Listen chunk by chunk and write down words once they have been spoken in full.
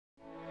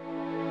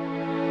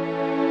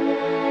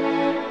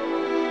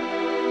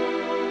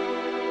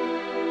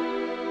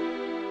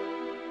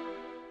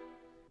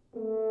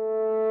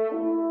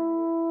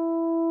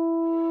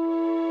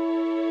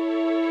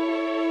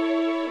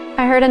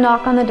heard a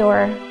knock on the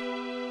door.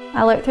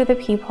 I looked through the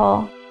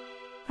peephole.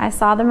 I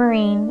saw the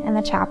Marine and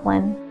the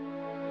chaplain,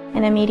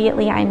 and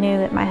immediately I knew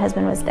that my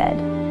husband was dead.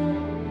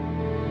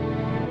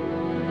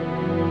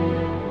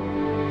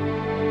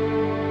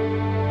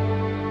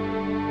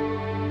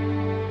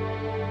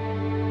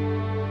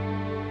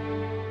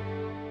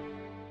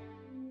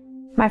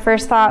 My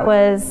first thought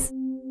was,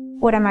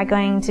 what am I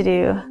going to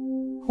do?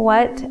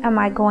 What am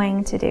I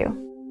going to do?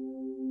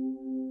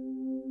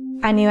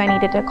 I knew I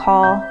needed to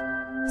call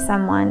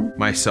someone.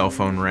 My cell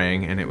phone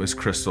rang and it was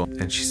Krystal,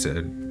 and she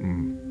said,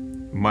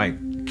 Mike,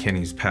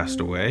 Kenny's passed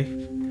away.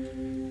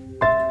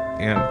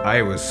 And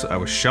I was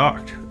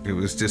shocked. It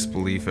was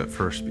disbelief at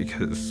first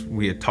because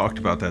we had talked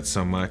about that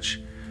so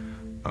much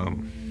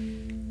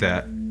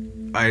that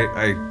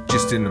I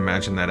just didn't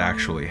imagine that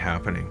actually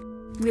happening.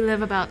 We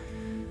live about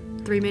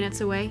 3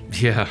 minutes away.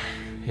 Yeah.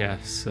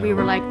 So we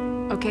were like,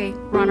 okay,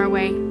 we're on our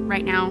way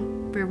right now.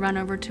 We run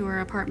over to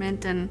her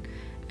apartment, and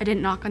I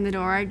didn't knock on the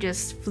door. I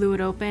just flew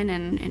it open,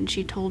 and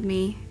she told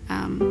me,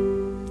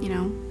 you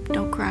know,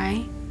 don't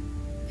cry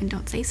and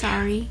don't say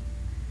sorry.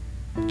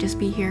 Just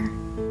be here.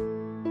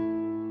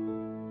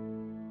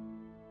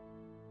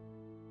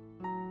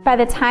 By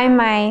the time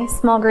my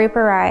small group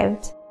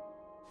arrived,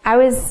 I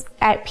was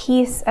at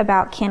peace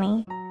about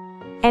Kenny.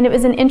 And it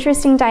was an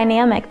interesting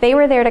dynamic. They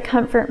were there to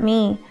comfort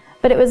me,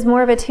 but it was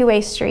more of a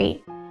two-way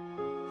street.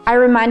 I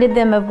reminded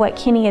them of what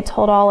Kenny had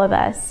told all of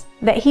us,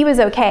 that he was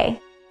okay,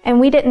 and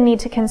we didn't need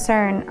to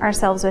concern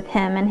ourselves with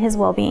him and his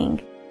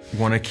well-being.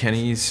 One of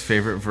Kenny's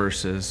favorite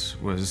verses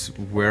was,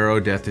 "Where, O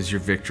death, is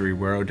your victory?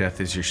 Where, O death,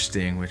 is your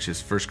sting?" which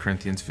is 1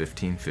 Corinthians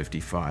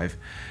 15:55.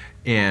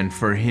 And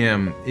for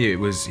him, it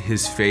was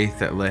his faith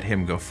that let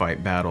him go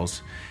fight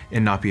battles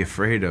and not be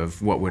afraid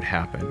of what would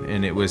happen.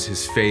 And it was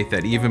his faith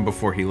that even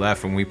before he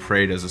left, when we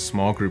prayed as a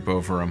small group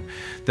over him,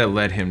 that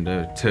led him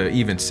to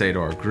even say to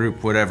our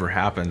group, whatever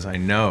happens, I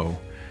know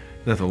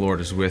that the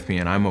Lord is with me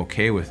and I'm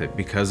okay with it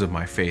because of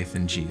my faith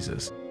in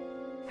Jesus.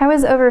 I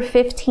was over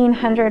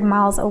 1,500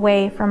 miles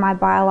away from my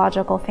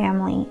biological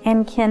family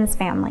and Ken's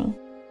family.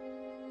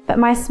 But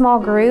my small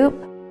group,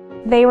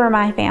 they were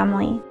my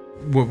family.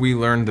 What we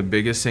learned, the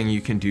biggest thing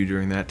you can do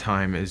during that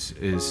time is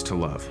to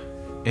love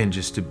and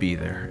just to be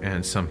there.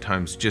 And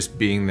sometimes just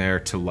being there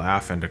to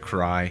laugh and to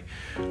cry,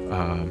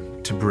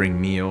 to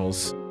bring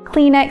meals.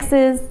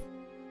 Kleenexes,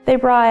 they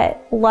brought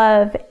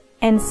love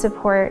and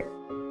support.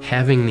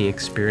 Having the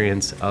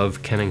experience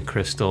of Ken and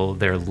Krystal,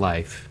 their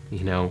life,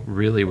 you know,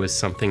 really was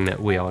something that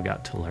we all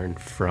got to learn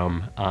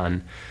from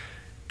on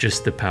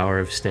just the power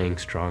of staying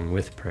strong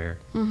with prayer.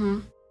 Mm-hmm.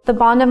 The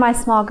bond of my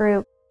small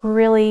group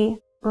really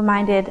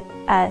reminded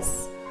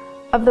us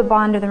of the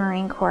bond of the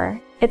Marine Corps.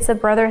 It's a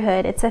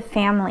brotherhood, it's a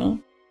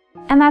family.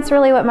 And that's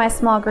really what my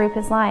small group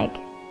is like.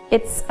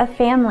 It's a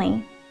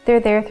family. They're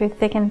there through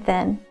thick and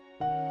thin.